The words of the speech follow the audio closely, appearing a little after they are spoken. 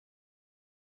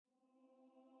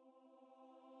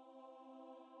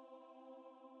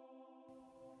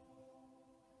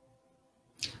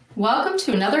Welcome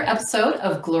to another episode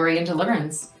of Glory and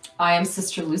Deliverance. I am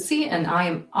Sister Lucie, and I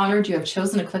am honored you have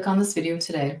chosen to click on this video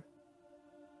today.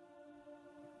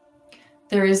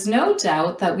 There is no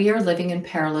doubt that we are living in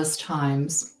perilous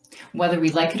times. Whether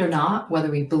we like it or not, whether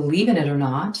we believe in it or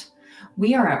not,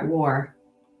 we are at war.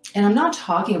 And I'm not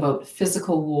talking about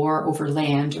physical war over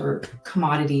land or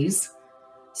commodities.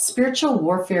 Spiritual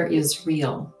warfare is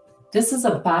real. This is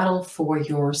a battle for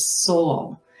your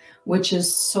soul, which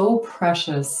is so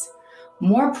precious,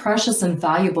 more precious and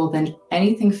valuable than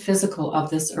anything physical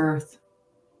of this earth.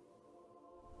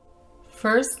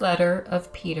 First letter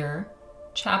of Peter,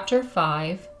 chapter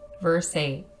 5, verse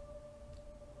 8.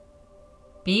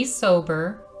 Be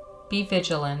sober, be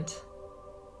vigilant,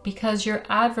 because your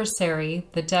adversary,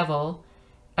 the devil,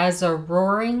 as a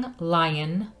roaring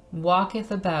lion,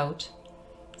 walketh about,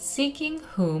 seeking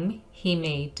whom he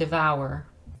may devour.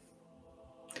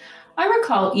 I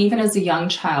recall even as a young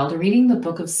child reading the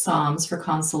book of Psalms for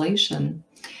consolation,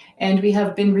 and we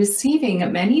have been receiving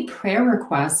many prayer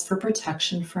requests for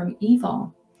protection from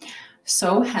evil.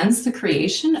 So hence the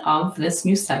creation of this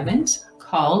new segment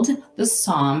called the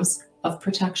Psalms of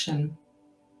Protection.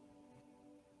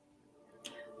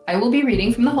 I will be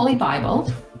reading from the Holy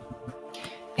Bible,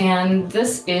 and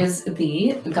this is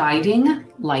the Guiding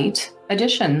Light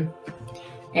edition.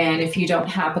 And if you don't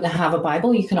happen to have a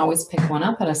Bible, you can always pick one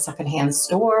up at a secondhand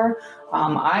store.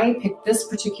 I picked this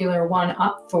particular one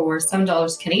up for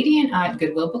 $7 Canadian at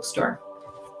Goodwill Bookstore.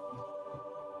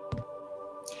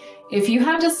 If you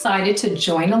have decided to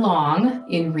join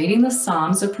along in reading the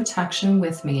Psalms of Protection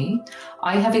with me,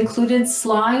 I have included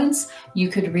slides you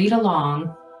could read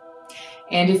along.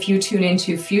 And if you tune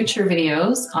into future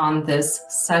videos on this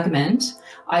segment,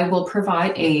 I will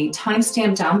provide a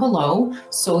timestamp down below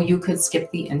so you could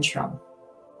skip the intro.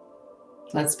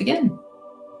 Let's begin.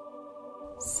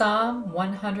 Psalm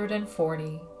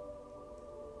 140.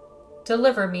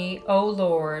 Deliver me, O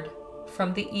Lord,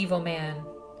 from the evil man.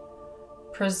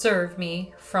 Preserve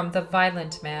me from the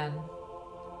violent man,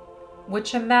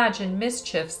 which imagine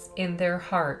mischiefs in their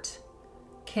heart.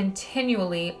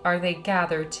 Continually are they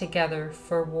gathered together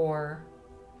for war.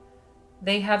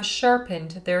 They have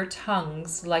sharpened their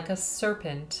tongues like a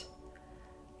serpent.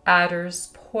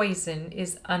 Adder's poison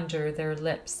is under their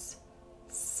lips.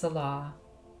 Selah.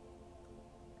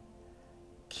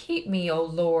 Keep me, O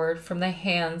Lord, from the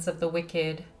hands of the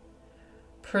wicked.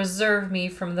 Preserve me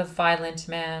from the violent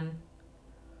man,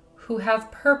 who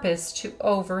have purposed to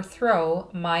overthrow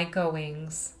my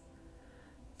goings.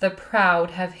 The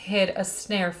proud have hid a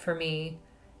snare for me,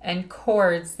 and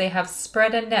cords they have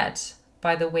spread a net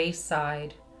by the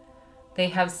wayside. They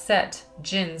have set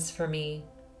gins for me.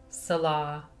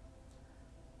 Selah.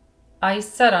 I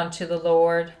said unto the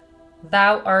Lord,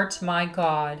 Thou art my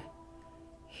God.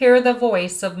 Hear the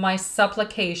voice of my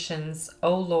supplications,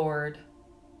 O Lord.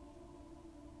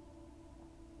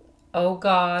 O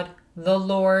God, the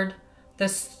Lord, the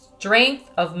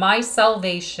strength of my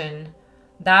salvation,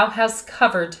 Thou hast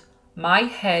covered my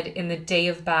head in the day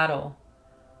of battle.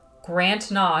 Grant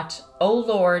not, O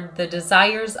Lord, the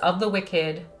desires of the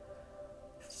wicked.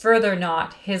 Further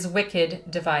not his wicked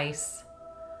device,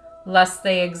 lest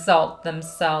they exalt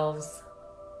themselves.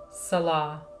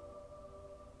 Selah.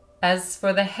 As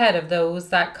for the head of those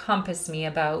that compass me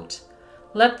about,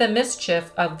 let the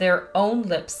mischief of their own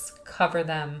lips cover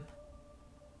them.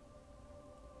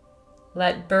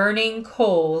 Let burning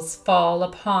coals fall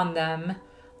upon them.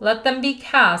 Let them be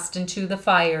cast into the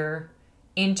fire,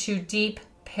 into deep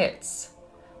pits,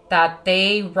 that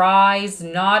they rise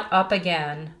not up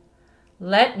again.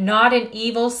 Let not an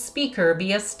evil speaker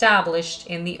be established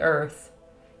in the earth.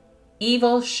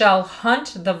 Evil shall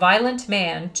hunt the violent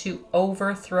man to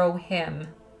overthrow him.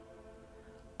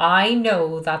 I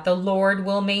know that the Lord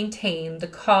will maintain the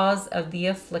cause of the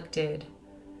afflicted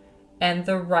and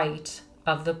the right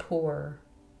of the poor.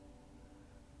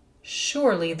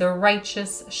 Surely the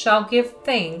righteous shall give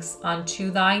thanks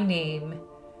unto thy name.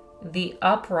 The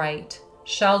upright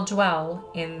shall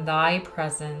dwell in thy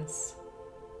presence.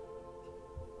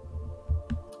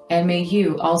 And may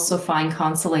you also find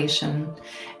consolation,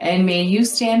 and may you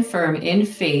stand firm in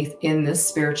faith in this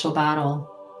spiritual battle.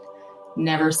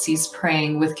 Never cease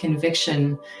praying with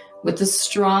conviction, with a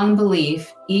strong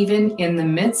belief, even in the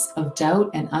midst of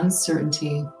doubt and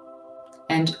uncertainty.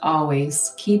 And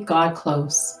always keep God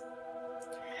close.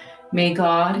 May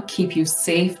God keep you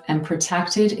safe and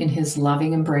protected in his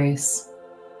loving embrace.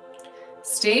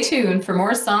 Stay tuned for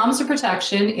more Psalms of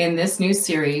Protection in this new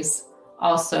series.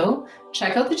 Also,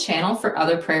 check out the channel for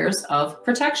other prayers of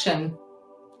protection.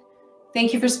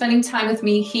 Thank you for spending time with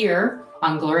me here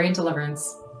on Glory and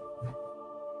Deliverance.